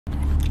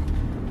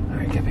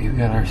Guppy, we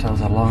got ourselves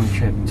a long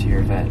trip to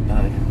your vet,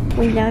 bud.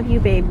 We love you,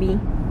 baby.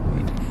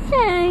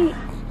 Hey.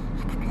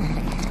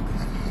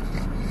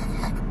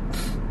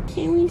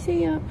 Can we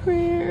say a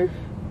prayer?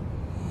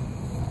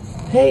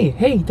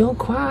 Hey, don't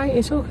cry.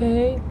 It's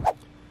okay.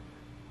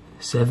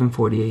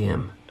 7:40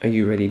 a.m. Are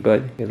you ready,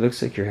 bud? It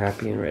looks like you're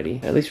happy and ready.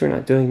 At least we're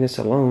not doing this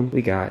alone.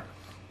 We got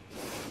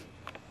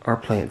our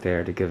plant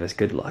there to give us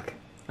good luck.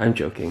 I'm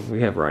joking.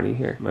 We have Ronnie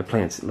here. My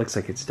plant, it looks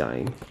like it's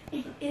dying.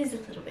 It is a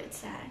little bit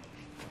sad.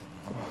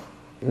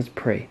 Let's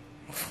pray.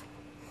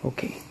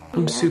 Okay.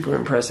 I'm super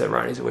impressed that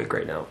Ronnie's awake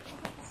right now.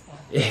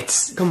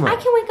 Come on. I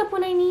can wake up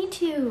when I need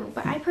to,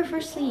 but I prefer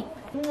sleep.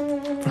 He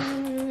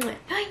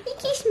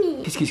kissed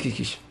me.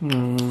 Kiss.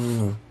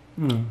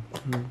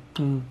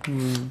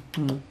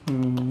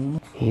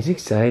 He's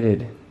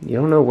excited. You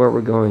don't know where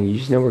we're going. You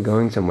just know we're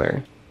going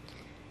somewhere.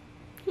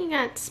 He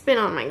got spit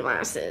on my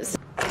glasses.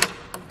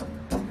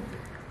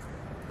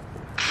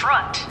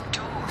 Front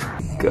door.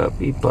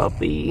 Guppy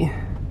Puppy.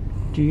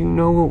 Do you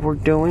know what we're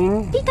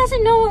doing? He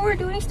doesn't know what we're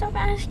doing. Stop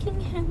asking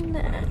him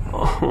that.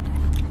 Oh.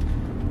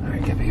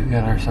 Alright, Guppy, we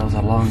got ourselves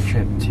a long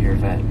trip to your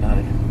vet,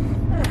 bud.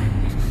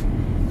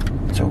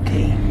 It's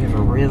okay. We have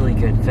a really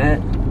good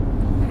vet.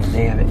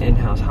 They have an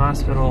in-house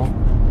hospital.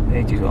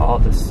 They do all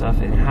this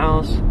stuff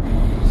in-house.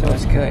 So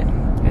it's good.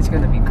 It's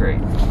gonna be great.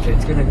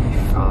 It's gonna be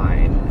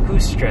fine.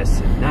 Who's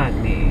stressing? Not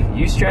me.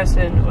 You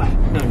stressing?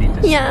 No need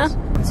to stress. Yeah.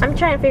 I'm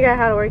trying to figure out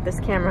how to work this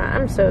camera.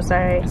 I'm so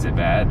sorry. Is it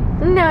bad?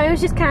 No, it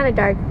was just kind of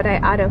dark, but I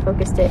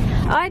auto-focused it.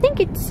 Oh, I think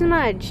it's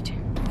smudged.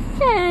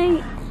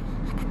 Hey.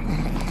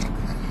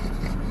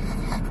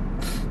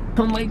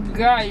 Oh my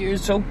god, you're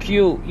so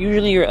cute.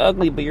 Usually you're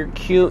ugly, but you're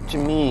cute to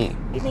me.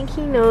 You think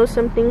he knows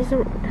something's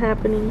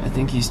happening? I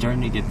think he's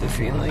starting to get the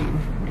feeling.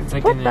 It's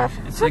like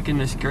it's like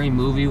in a scary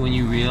movie when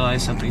you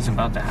realize something's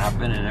about to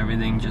happen and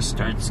everything just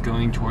starts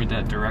going toward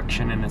that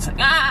direction and it's like,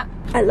 ah!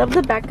 I love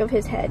the back of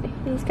his head.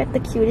 He's got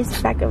the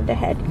cutest back of the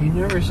head. You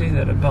never say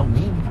that about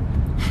me.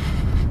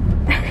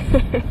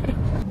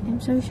 I'm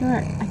so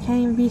short. I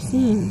can't even be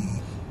seen.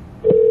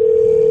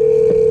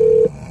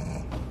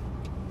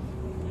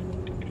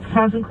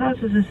 Housing Class,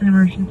 is this an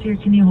emergency or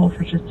can you hold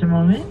for just a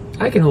moment?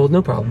 I can hold,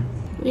 no problem.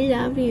 We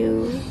love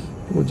you.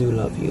 We do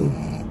love you.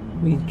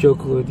 We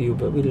joke with you,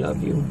 but we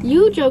love you.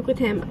 You joke with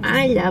him.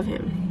 I love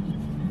him.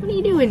 What are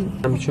you doing?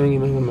 I'm showing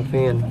you I'm a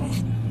fan.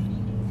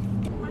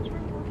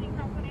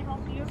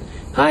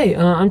 Hi,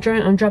 I'm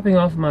dropping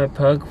off my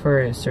pug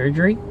for his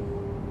surgery.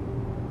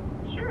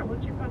 Sure,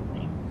 what's your pug's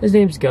name? His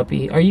name's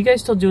Guppy. Are you guys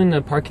still doing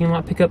the parking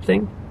lot pickup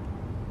thing?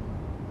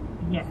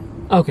 Yes.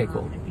 Okay,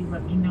 cool. If you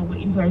let me know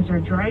what you guys are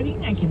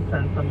driving, I can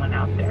send someone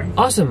out there.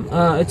 Awesome.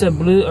 It's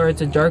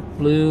a dark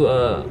blue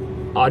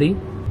Audi.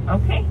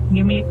 Okay,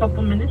 give me a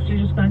couple minutes. You're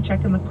just gonna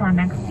check in the car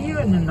next to you,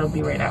 and then they'll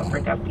be right out for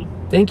Guppy.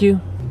 Thank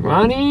you.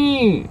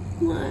 Ronnie!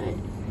 What?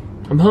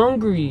 I'm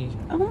hungry.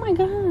 Oh my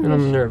god. And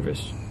I'm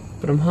nervous.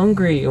 But I'm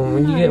hungry. And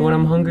when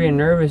I'm hungry and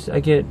nervous, I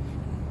get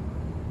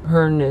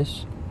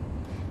hurness.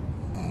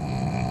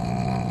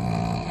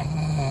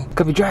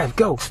 Guppy, drive,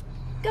 go!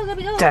 Go,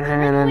 Guppy, go!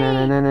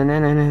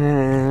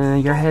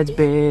 Your head's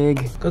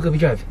big. Go, Guppy,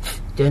 drive.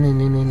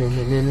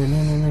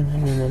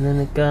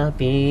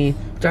 Guppy.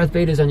 Darth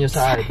Vader's on your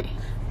side.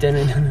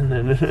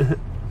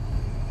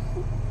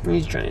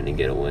 He's trying to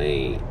get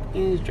away.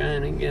 He's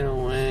trying to get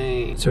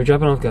away. So we're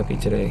dropping off Guppy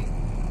today.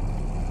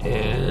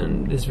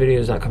 And this video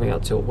is not coming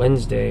out till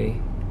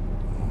Wednesday.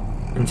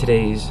 And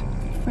today's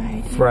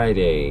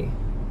Friday.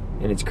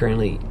 And it's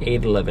currently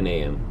 8:11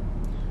 a.m.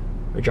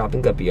 We're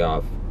dropping Guppy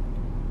off.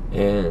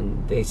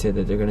 And they said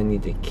that they're going to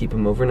need to keep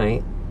him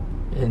overnight.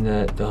 And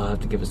that they'll have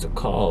to give us a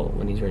call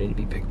when he's ready to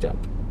be picked up.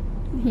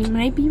 He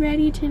might be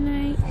ready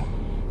tonight.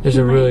 There's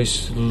a really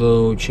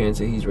slow chance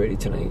that he's ready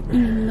tonight.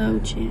 Low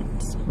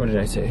chance. What did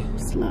I say?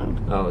 Slow.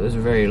 Oh, there's a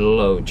very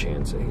low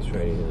chance that he's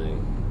ready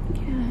tonight.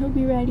 Yeah, he'll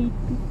be ready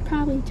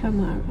probably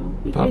tomorrow.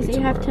 Because they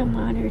have to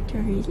monitor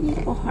his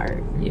little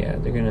heart. Yeah,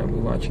 they're gonna be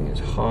watching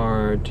his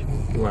heart,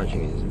 be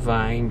watching his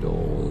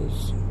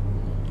vitals,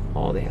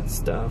 all that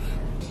stuff.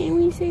 Can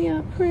we say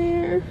a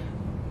prayer?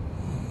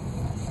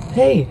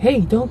 Hey,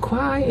 don't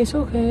cry. It's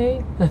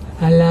okay.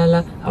 La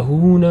la,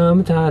 ahuna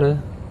matata.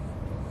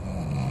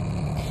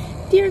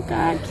 Dear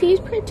God, please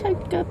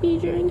protect Guppy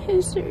during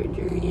his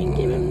surgery and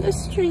give him the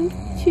strength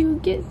to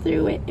get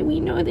through it. And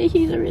we know that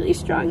he's a really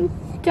strong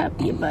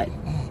Guppy, but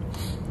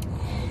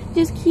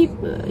just keep,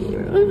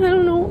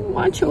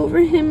 watch over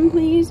him,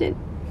 please, and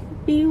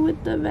be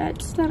with the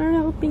vets that are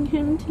helping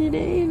him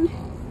today and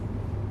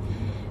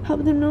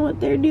help them know what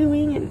they're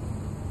doing. And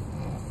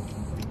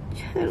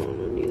I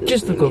don't know.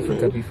 Just look over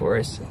Guppy for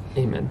us.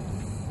 Amen.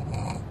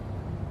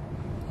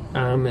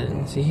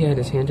 Amen. See, he had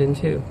his hand in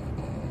too.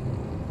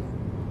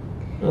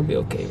 I'll be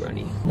okay,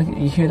 Ronnie. Look,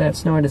 you hear that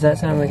snore? Does that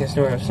sound like a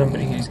snore of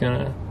somebody who's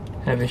gonna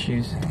have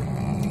issues?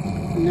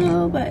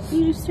 No, but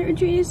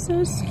surgery is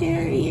so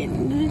scary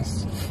and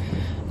it's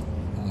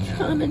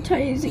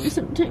traumatizing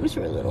sometimes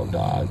for little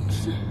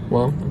dogs.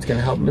 Well, it's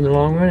gonna help him in the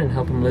long run and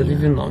help him live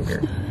even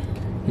longer.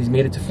 He's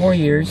made it to 4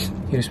 years.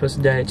 He was supposed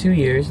to die at 2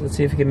 years. Let's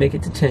see if he can make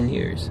it to 10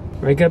 years.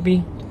 Right,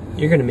 Guppy?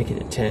 you're gonna make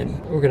it a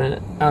 10. We're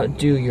gonna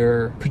outdo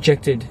your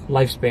projected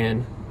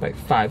lifespan by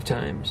 5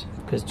 times,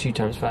 because 2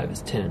 times 5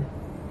 is 10.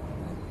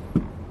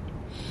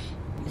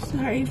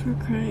 Sorry for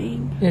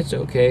crying. It's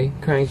okay.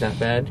 Crying's not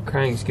bad.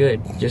 Crying's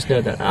good. Just know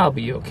that I'll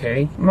be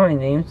okay. My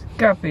name's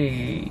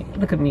Guppy.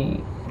 Look at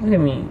me. Look at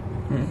me.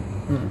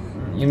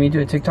 You want me to do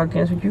a TikTok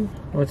dance with you?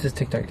 What's this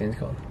TikTok dance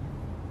called?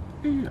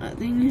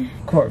 Nothing.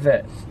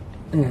 Corvette.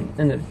 And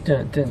the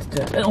dun.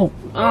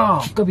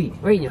 Oh, Guppy,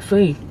 right in your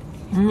face.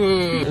 I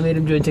made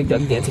him do a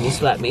TikTok dance and he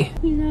slapped me.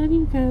 We love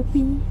you,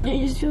 Guppy. I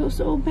just feel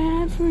so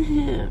bad for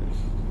him.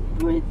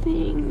 Poor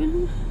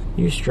thing.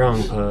 You a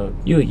strong pug.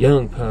 You a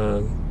young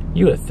pug.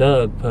 You a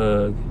thug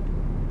pug.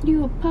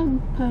 You a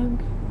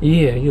pug.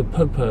 Yeah, you a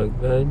pug,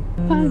 bud.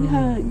 Pug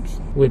hugs.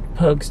 With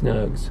pug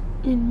snugs.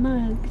 And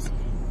mugs.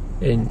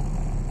 And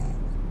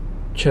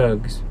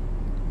chugs.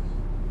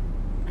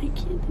 I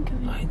can't think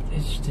of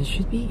it. This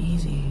should be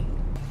easy.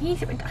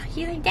 He's like,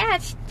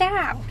 Dad,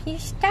 stop.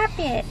 Stop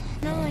it.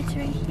 No, it's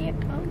right here,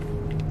 Pug.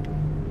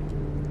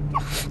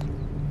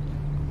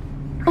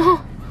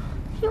 Oh!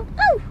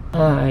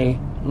 I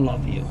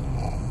love you.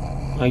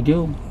 I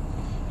do.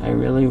 I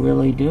really,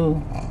 really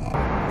do.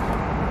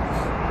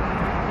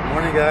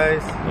 Morning,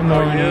 guys. Good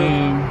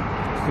morning.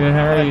 Good,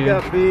 how are you?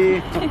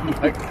 Guppy.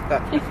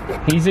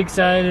 He's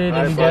excited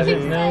and he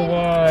doesn't know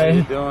why. How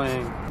you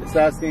doing? It's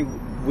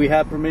asking, we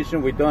have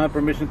permission, we don't have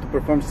permission to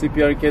perform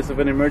CPR in case of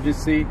an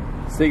emergency,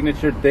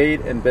 signature date,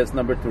 and best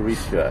number to reach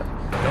you at.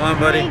 Come on,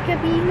 buddy. Hey,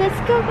 Guppy. Let's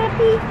go,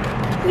 Guppy.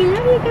 We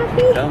love you,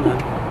 Guppy. Come on.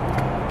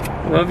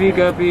 Love you,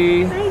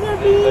 Guppy. Bye,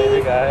 Guppy.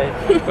 Later, guys.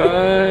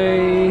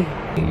 Bye.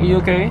 You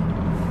okay?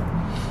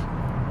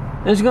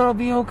 It's gonna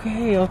be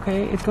okay,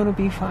 okay? It's gonna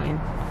be fine.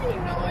 You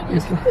know, I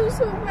just feel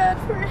so bad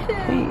for him.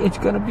 Hey, it's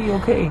gonna be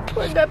okay.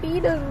 Poor Guppy, he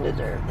doesn't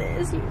deserve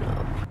this, you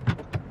know.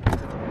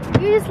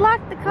 You just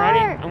locked the car.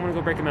 Ready? I'm gonna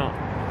go break him out.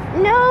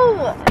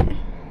 No!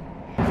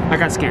 I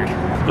got scared.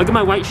 Look at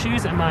my white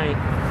shoes and my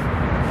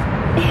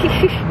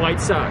white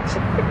socks.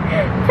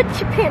 Put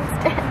your pants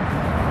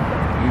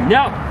down.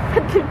 No!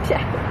 Put them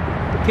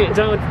down. Can't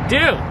tell what to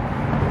do.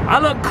 I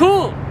look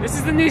cool. This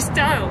is the new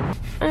style.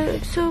 I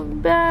look so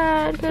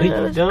bad because But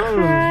I was you don't.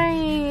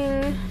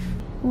 crying.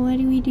 What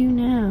do we do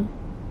now?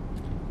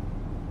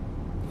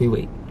 We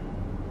wait.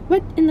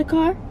 What, in the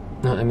car?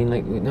 No, I mean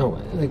like we're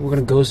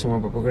gonna go somewhere,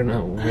 but we're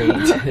gonna wait.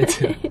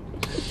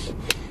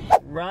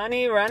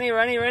 Ronnie!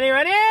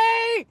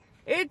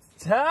 It's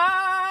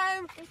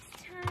time!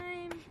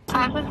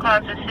 Pug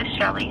Class, this is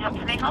Shelly. How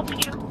can I help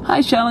you?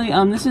 Hi Shelly,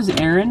 this is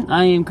Aaron.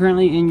 I am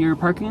currently in your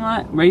parking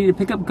lot, ready to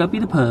pick up Guppy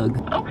the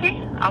pug.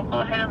 Okay, I'll go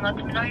ahead and let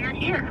them know you're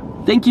here.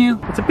 Thank you.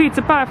 It's a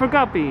pizza pie for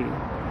Guppy.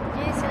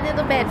 Just a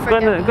little bit for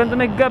Gonna Guppy.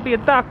 make Guppy a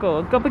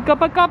taco. Guppy a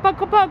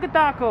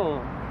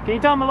taco. Can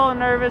you tell I'm a little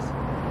nervous?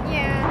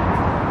 Yeah.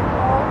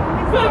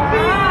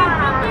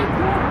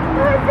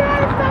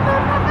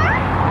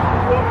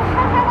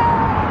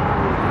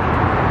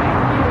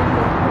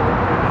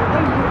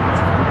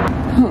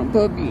 Oh,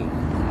 Puppy.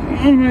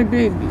 Oh, my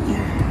baby.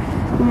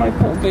 Oh, my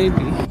poor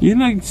baby. You're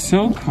like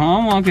so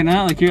calm walking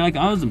out. Like you're like,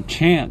 I was a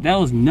champ. That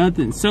was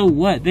nothing. So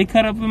what? They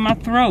cut up in my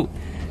throat.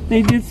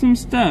 They did some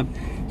stuff.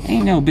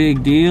 Ain't no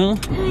big deal.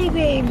 Hi,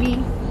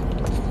 baby.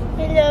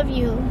 I love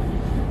you.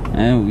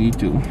 Oh, you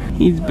too.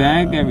 He's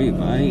back,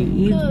 everybody.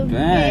 He's Good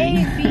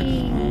back.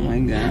 baby. Oh, my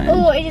God.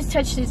 Oh, I just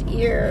touched his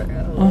ear.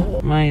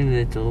 Oh, my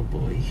little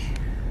boy.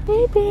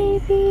 Hey,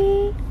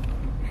 baby.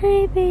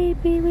 Hi,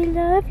 baby. We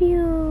love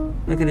you.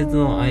 Look at his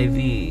little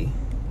IV.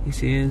 You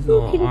see his You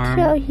little can arm?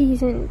 tell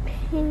he's in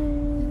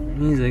pain.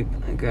 He's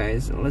like,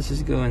 guys, let's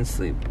just go and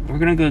sleep. We're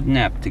gonna go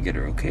nap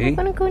together, okay? I'm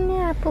gonna go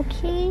nap,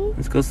 okay?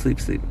 Let's go sleep.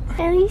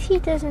 At least he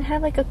doesn't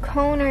have like a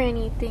cone or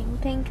anything.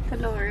 Thank the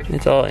Lord.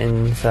 It's all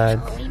inside.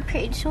 Oh, we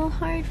prayed so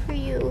hard for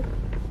you.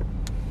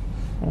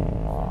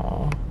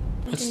 Aww.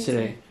 What's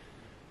today?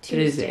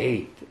 Today's the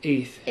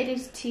 8th. It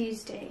is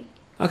Tuesday.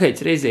 Okay,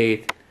 today's the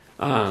 8th.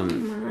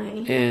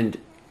 My. And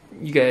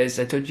you guys,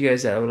 I told you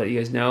guys that I would let you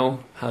guys know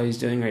how he's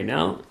doing right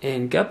now.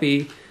 And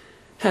Guppy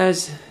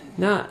has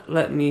not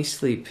let me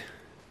sleep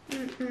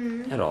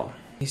at all.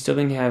 He's still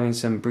been having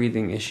some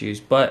breathing issues,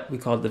 but we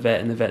called the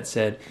vet and the vet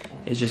said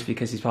it's just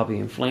because he's probably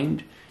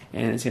inflamed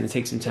and it's going to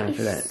take some time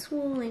for that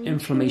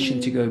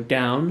inflammation to go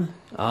down.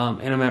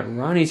 And I'm at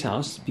Ronnie's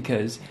house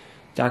because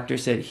doctor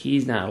said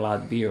he's not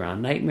allowed to be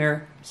around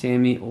Nightmare,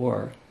 Sammy,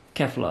 or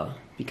Kefla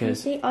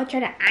because They all try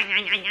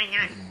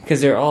to.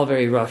 they're all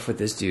very rough with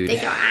this dude.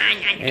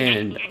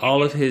 And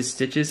all of his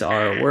stitches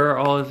are, where are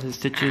all of his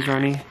stitches,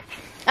 Ronnie?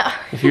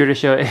 If you were to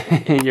show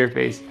it in your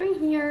face. Right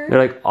here. They're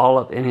like all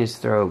up in his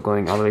throat,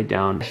 going all the way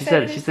down. She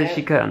said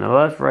she cut on the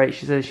left, right.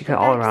 She said she cut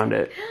all around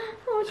it.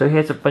 So he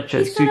has a bunch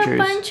of He's got sutures.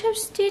 a bunch of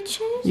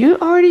stitches. You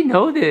already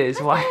know this.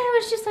 I Why? thought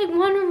it was just like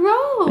one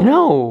row.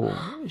 No.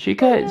 She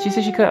said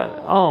she cut.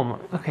 Oh,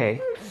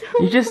 okay.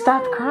 You just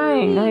stopped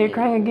crying. Now you're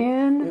crying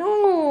again?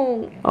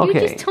 No.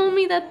 Okay. You just told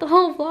me that the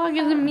whole vlog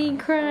isn't me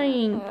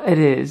crying. It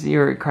is.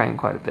 You're crying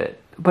quite a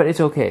bit. But it's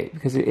okay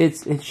because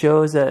it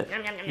shows that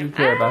you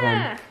care about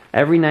him.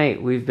 Every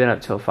night we've been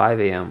up till 5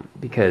 a.m.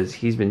 because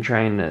he's been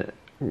trying to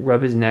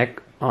rub his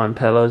neck on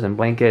pillows and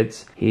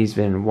blankets. He's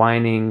been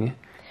whining.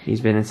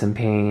 He's been in some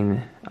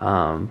pain.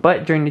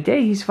 But during the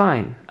day, he's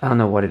fine. I don't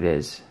know what it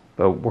is,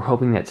 but we're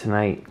hoping that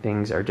tonight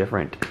things are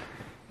different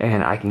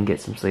and I can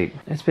get some sleep.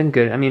 It's been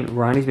good. I mean,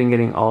 Ronnie's been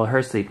getting all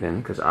her sleep in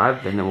because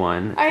I've been the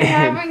one. I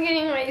have been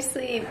getting my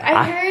sleep.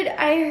 I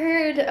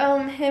heard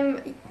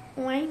him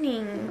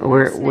whining.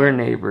 We're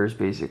neighbors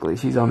basically.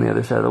 She's on the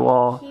other side of the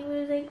wall. He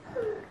was like,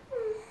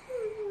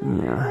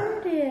 yeah. I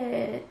heard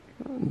it.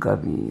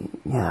 Guppy,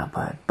 yeah,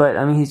 but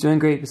I mean, he's doing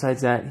great.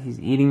 Besides that, he's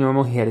eating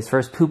normal. He had his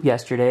first poop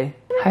yesterday.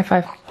 High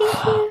five.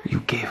 You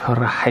gave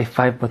her a high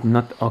five, but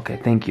not okay.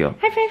 Thank you.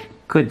 High five.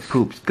 Good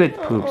poops. Good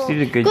poops. You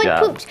did a good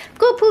job. Good poops.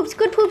 Good poops.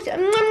 Good poops. Mwah,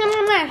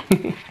 mwah,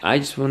 mwah. I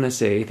just want to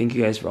say thank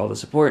you guys for all the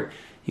support.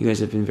 You guys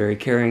have been very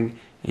caring,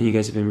 and you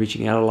guys have been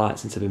reaching out a lot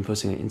since I've been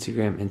posting on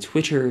Instagram and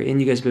Twitter, and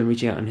you guys have been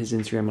reaching out on his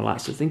Instagram a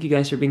lot. So thank you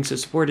guys for being so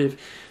supportive.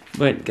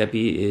 But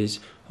Guppy is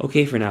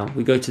okay for now.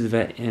 We go to the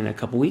vet in a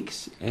couple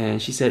weeks,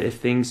 and she said if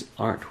things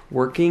aren't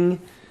working,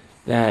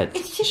 that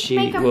she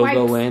will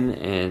go in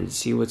and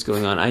see what's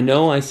going on. I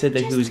know I said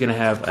that he was going to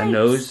have a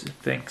nose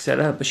thing set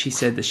up, but she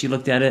said that she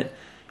looked at it,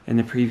 and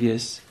the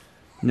previous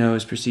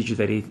nose procedure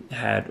that he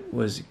had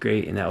was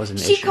great, and that was an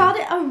issue. She called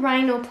it a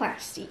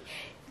rhinoplasty.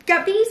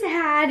 Guppy's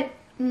had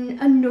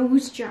a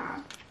nose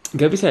job.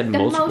 Guppy's had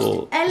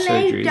multiple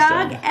surgeries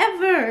done. The most LA dog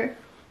ever.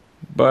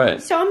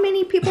 But so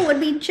many people would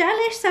be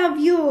jealous of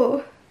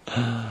you.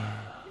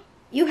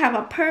 You have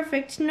a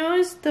perfect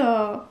nose,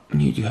 though.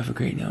 You do have a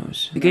great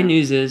nose. The good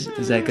news is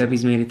that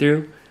Guppy's made it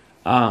through,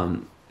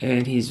 and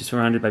he's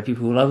surrounded by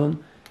people who love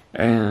him,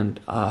 and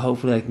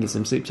hopefully I can get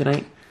some sleep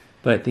tonight.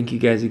 But thank you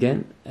guys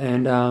again,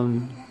 and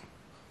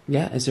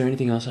yeah, is there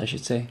anything else I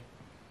should say?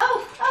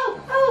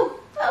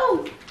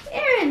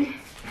 Aaron!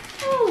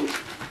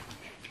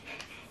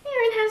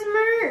 Aaron has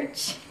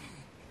merch.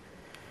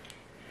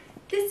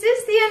 This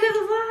is the end of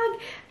the vlog.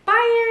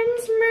 Buy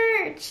Aaron's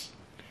merch.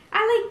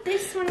 I like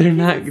this one. They're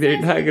not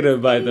gonna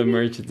buy the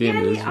merch at the end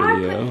of this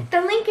video.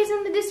 The link is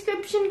in the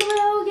description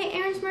below. Get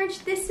Aaron's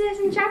merch. This is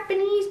in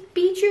Japanese.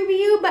 Be true to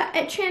you, but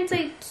it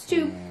translates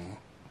to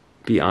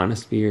be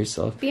honest, be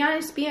yourself. Be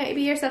honest, be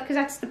yourself, because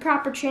that's the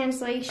proper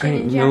translation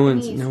in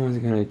Japanese. No one's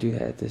gonna do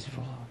that at this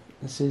vlog.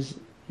 This is.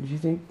 Do you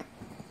think?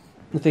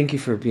 Thank you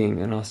for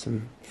being an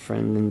awesome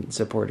friend and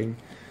supporting.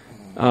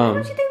 Why don't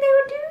you think they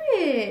would do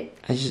it?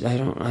 I just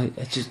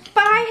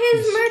buy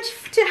his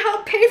merch to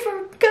help pay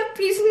for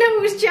Guppy's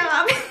nose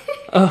job.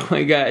 Oh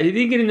my god, he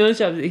didn't get a nose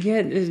job. He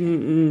had his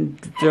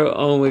throat.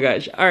 Oh my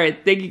gosh.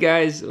 Alright, thank you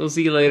guys. We'll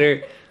see you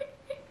later.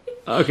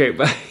 Okay,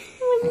 bye.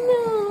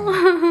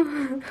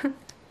 Oh no.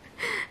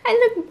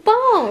 I look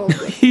bald.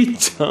 No, you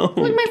don't.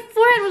 Like my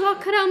forehead was all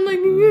cut out. I'm like,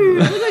 I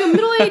look like a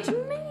middle-aged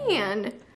man.